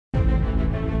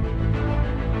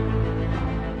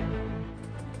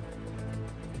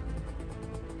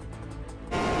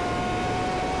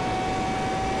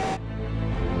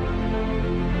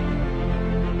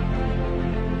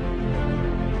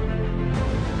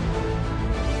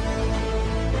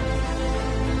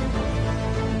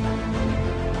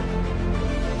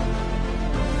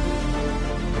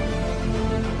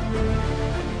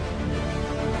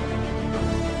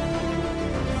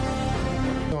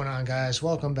guys,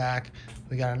 welcome back.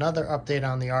 We got another update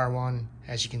on the R1.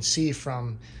 As you can see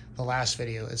from the last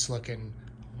video, it's looking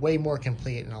way more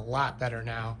complete and a lot better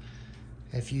now.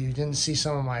 If you didn't see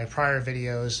some of my prior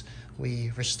videos, we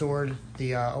restored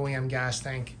the OEM gas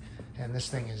tank, and this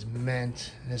thing is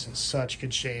mint. It is in such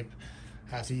good shape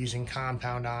after using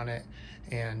compound on it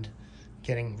and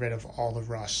getting rid of all the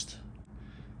rust.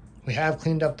 We have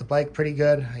cleaned up the bike pretty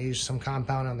good. I used some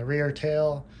compound on the rear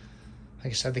tail,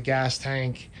 like I said, the gas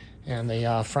tank and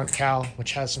the front cowl,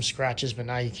 which has some scratches, but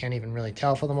now you can't even really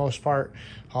tell for the most part.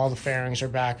 All the fairings are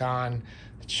back on.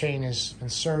 The chain has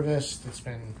been serviced. It's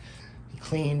been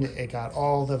cleaned. It got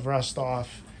all the rust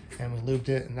off, and we lubed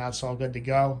it, and that's all good to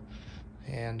go.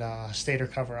 And stator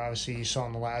cover, obviously, you saw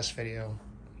in the last video.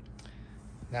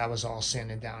 That was all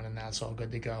sanded down, and that's all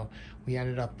good to go. We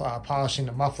ended up polishing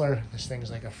the muffler. This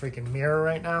thing's like a freaking mirror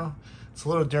right now. It's a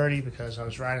little dirty because I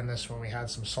was riding this when we had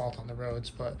some salt on the roads,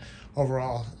 but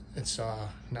overall, it's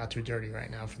not too dirty right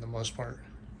now for the most part.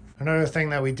 Another thing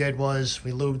that we did was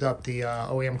we lubed up the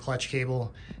OEM clutch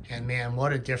cable, and man,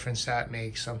 what a difference that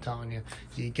makes. I'm telling you,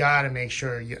 you gotta make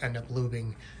sure you end up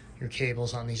lubing your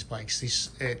cables on these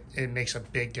bikes. It makes a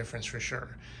big difference for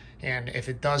sure. And if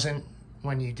it doesn't,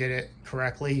 when you did it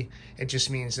correctly, it just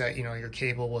means that, you know, your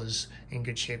cable was in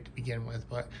good shape to begin with,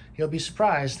 but you'll be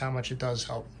surprised how much it does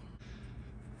help.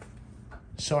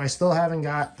 So I still haven't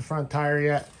got the front tire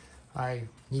yet. I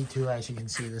need to. As you can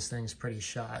see, this thing's pretty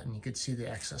shot, and you could see the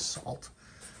excess salt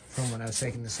from when I was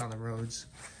taking this on the roads.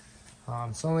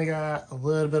 It's only got a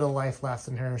little bit of life left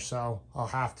in here, so I'll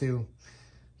have to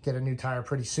get a new tire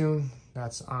pretty soon.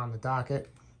 That's on the docket.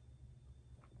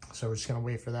 So we're just gonna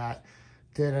wait for that.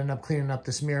 Did end up cleaning up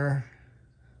this mirror.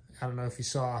 I don't know if you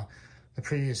saw the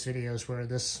previous videos where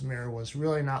this mirror was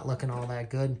really not looking all that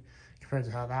good compared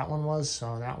to how that one was.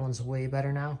 So that one's way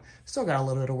better now. Still got a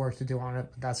little bit of work to do on it,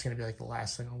 but that's gonna be like the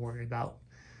last thing I'll worry about.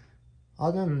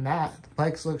 Other than that, the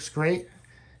bike looks great.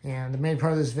 And the main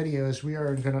part of this video is we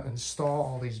are gonna install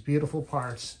all these beautiful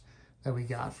parts that we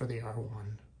got for the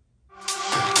R1.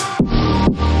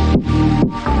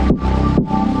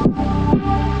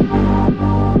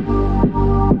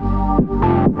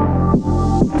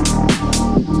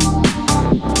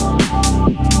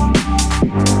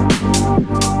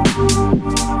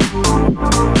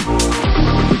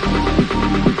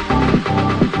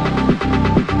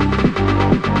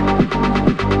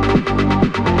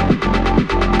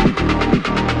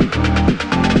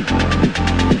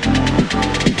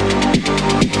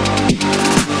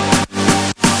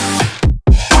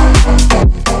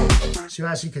 So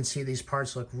as you can see, these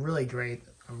parts look really great.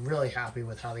 I'm really happy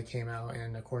with how they came out,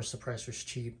 and of course the price was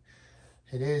cheap.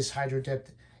 It is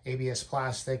hydro-dipped ABS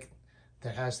plastic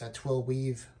that has that twill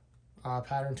weave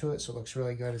pattern to it, so it looks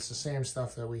really good. It's the same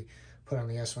stuff that we put on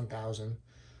the S1000,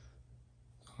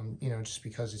 you know, just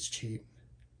because it's cheap.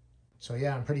 So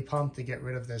yeah, I'm pretty pumped to get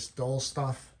rid of this dull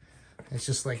stuff. It's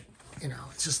just like, you know,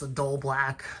 it's just a dull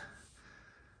black.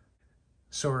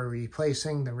 So we're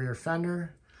replacing the rear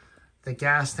fender, the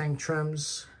gas tank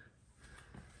trims.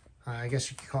 I guess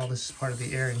you could call this part of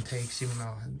the air intakes, even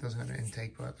though it doesn't have an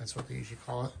intake, but that's what they usually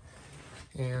call it.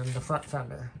 And the front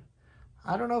fender.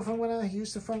 I don't know if I'm gonna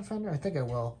use the front fender. I think I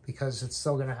will, because it's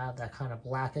still gonna have that kind of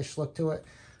blackish look to it,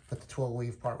 but the twill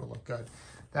weave part will look good.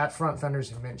 That front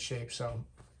fender's in mint shape, so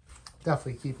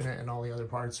definitely keeping it in all the other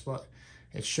parts, but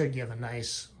it should give a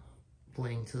nice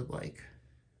bling to the bike.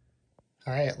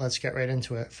 All right, let's get right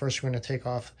into it. First, we're gonna take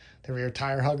off the rear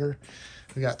tire hugger.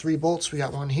 We got 3 bolts. We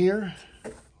got one here,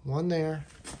 one there,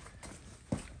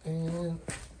 and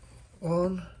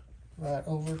one right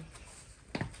over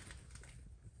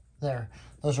there.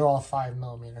 Those are all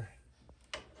 5mm.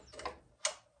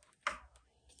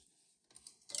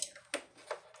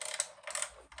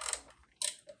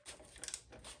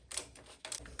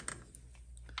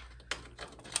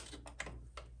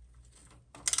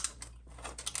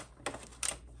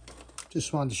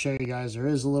 Just wanted to show you guys, there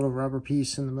is a little rubber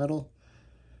piece in the middle,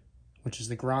 which is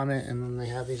the grommet, and then they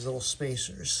have these little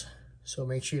spacers. So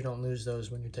make sure you don't lose those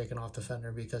when you're taking off the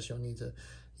fender, because you'll need to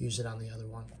use it on the other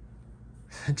one.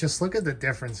 Just look at the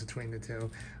difference between the two.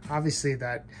 Obviously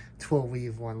that twill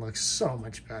weave one looks so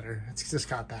much better. It's just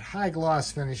got that high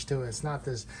gloss finish to it. It's not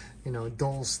this, you know,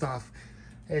 dull stuff.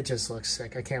 It just looks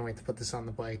sick. I can't wait to put this on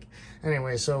the bike.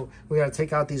 Anyway, so we got to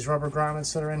take out these rubber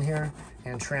grommets that are in here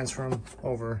and transfer them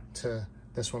over to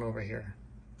this one over here.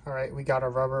 All right, we got our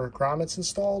rubber grommets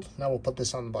installed. Now we'll put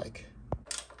this on the bike.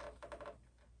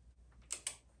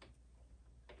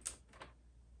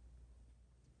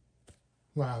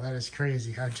 Wow, that is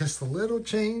crazy how just a little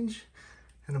change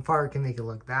in a part can make it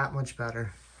look that much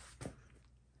better.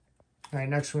 All right,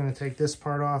 next we're going to take this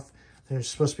part off. There's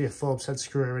supposed to be a Phillips head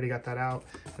screw. I already got that out.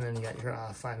 And then you got your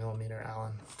 5mm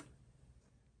Allen.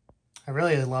 I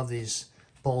really love these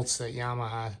bolts that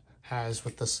Yamaha has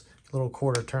with this little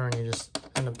quarter turn. You just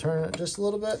end up turning it just a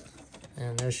little bit,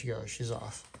 and there she goes. She's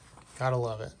off. Gotta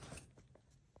love it.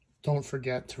 Don't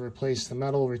forget to replace the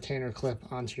metal retainer clip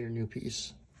onto your new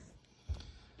piece.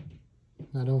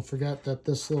 Now don't forget that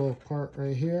this little part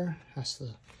right here has to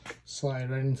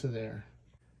slide right into there.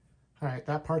 Alright,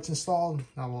 that part's installed.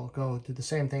 Now we'll go do the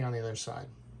same thing on the other side.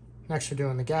 Next we're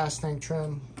doing the gas tank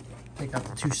trim. Take out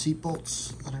the 2 seat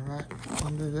bolts that are right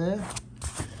under there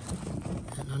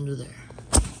and under there.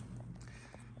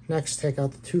 Next, take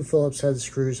out the 2 Phillips head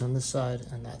screws on this side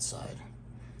and that side.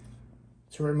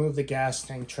 To remove the gas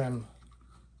tank trim,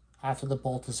 after the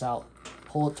bolt is out,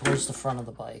 pull it towards the front of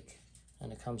the bike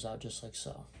and it comes out just like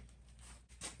so.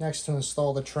 Next, to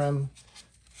install the trim,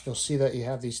 you'll see that you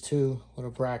have these 2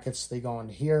 little brackets. They go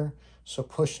into here, so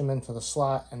push them into the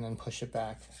slot and then push it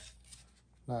back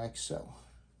like so.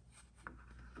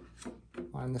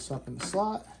 Line this up in the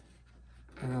slot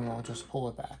and then we'll just pull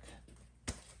it back.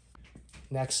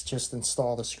 Next, just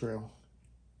install the screw.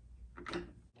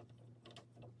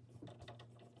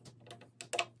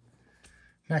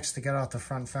 Next, to get out the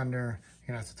front fender, you're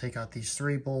gonna have to take out these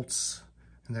 3 bolts,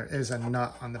 and there is a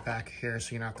nut on the back here,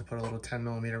 so you're gonna have to put a little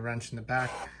 10mm wrench in the back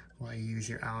while you use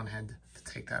your Allen head to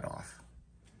take that off.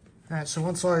 All right, so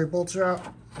once all your bolts are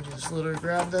out, you just literally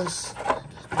grab this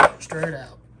and just pull it straight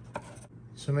out.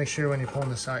 So make sure when you're pulling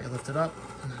this out, you lift it up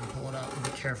and then pull it out, and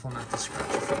be careful not to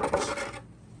scratch your fingers.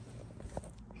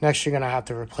 Next, you're gonna have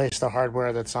to replace the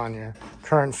hardware that's on your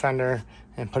current fender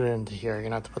and put it into here. You're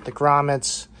gonna have to put the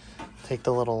grommets, take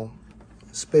the little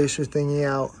spacer thingy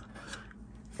out,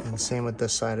 and same with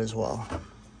this side as well.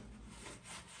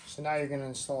 So now you're gonna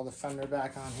install the fender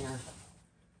back on here.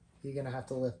 You're gonna have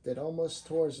to lift it almost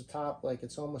towards the top, like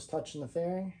it's almost touching the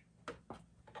fairing.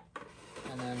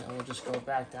 And then it will just go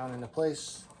back down into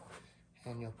place,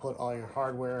 and you'll put all your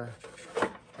hardware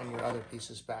and your other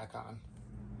pieces back on.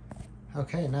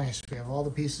 Okay, nice. We have all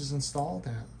the pieces installed,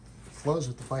 and it flows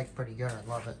with the bike pretty good. I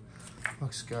love it.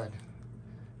 Looks good.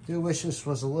 Do wish this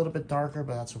was a little bit darker,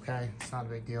 but that's okay. It's not a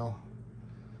big deal.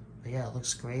 But yeah, it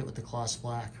looks great with the gloss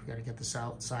black. We gotta get this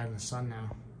outside in the sun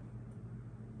now.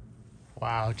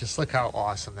 Wow, just look how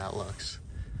awesome that looks.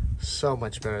 So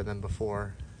much better than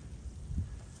before.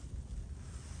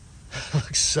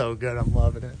 Looks so good. I'm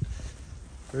loving it.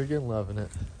 Friggin' loving it.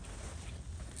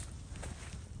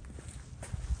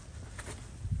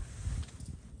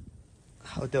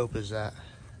 How dope is that?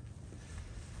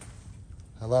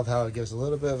 I love how it gives a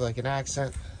little bit of like an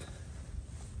accent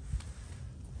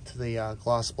to the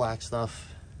gloss black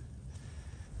stuff.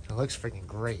 It looks freaking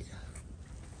great.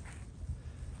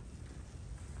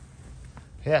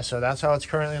 Yeah, so that's how it's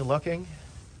currently looking.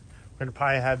 We're gonna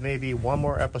probably have maybe one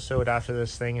more episode after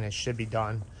this thing and it should be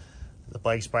done. The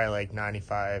bike's probably like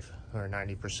 95 or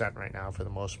 90% right now for the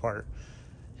most part.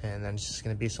 And then it's just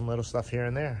gonna be some little stuff here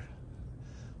and there.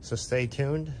 So stay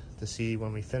tuned to see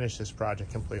when we finish this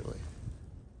project completely.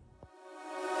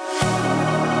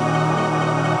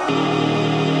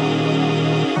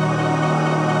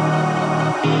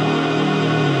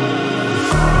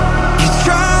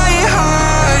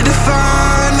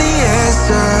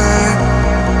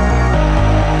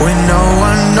 When no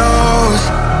one knows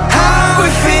how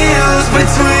it feels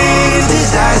between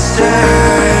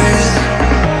disasters,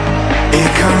 it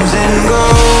comes and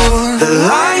goes. The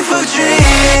life of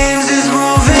dreams is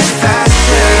moving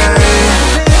faster,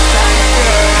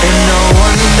 and no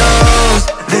one knows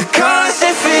the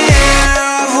constant fear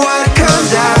of what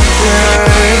comes after.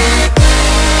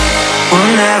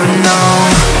 We'll never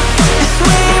know.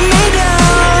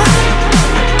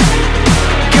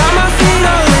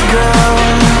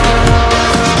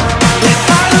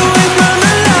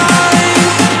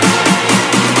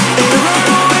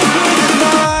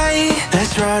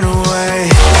 Let's run away.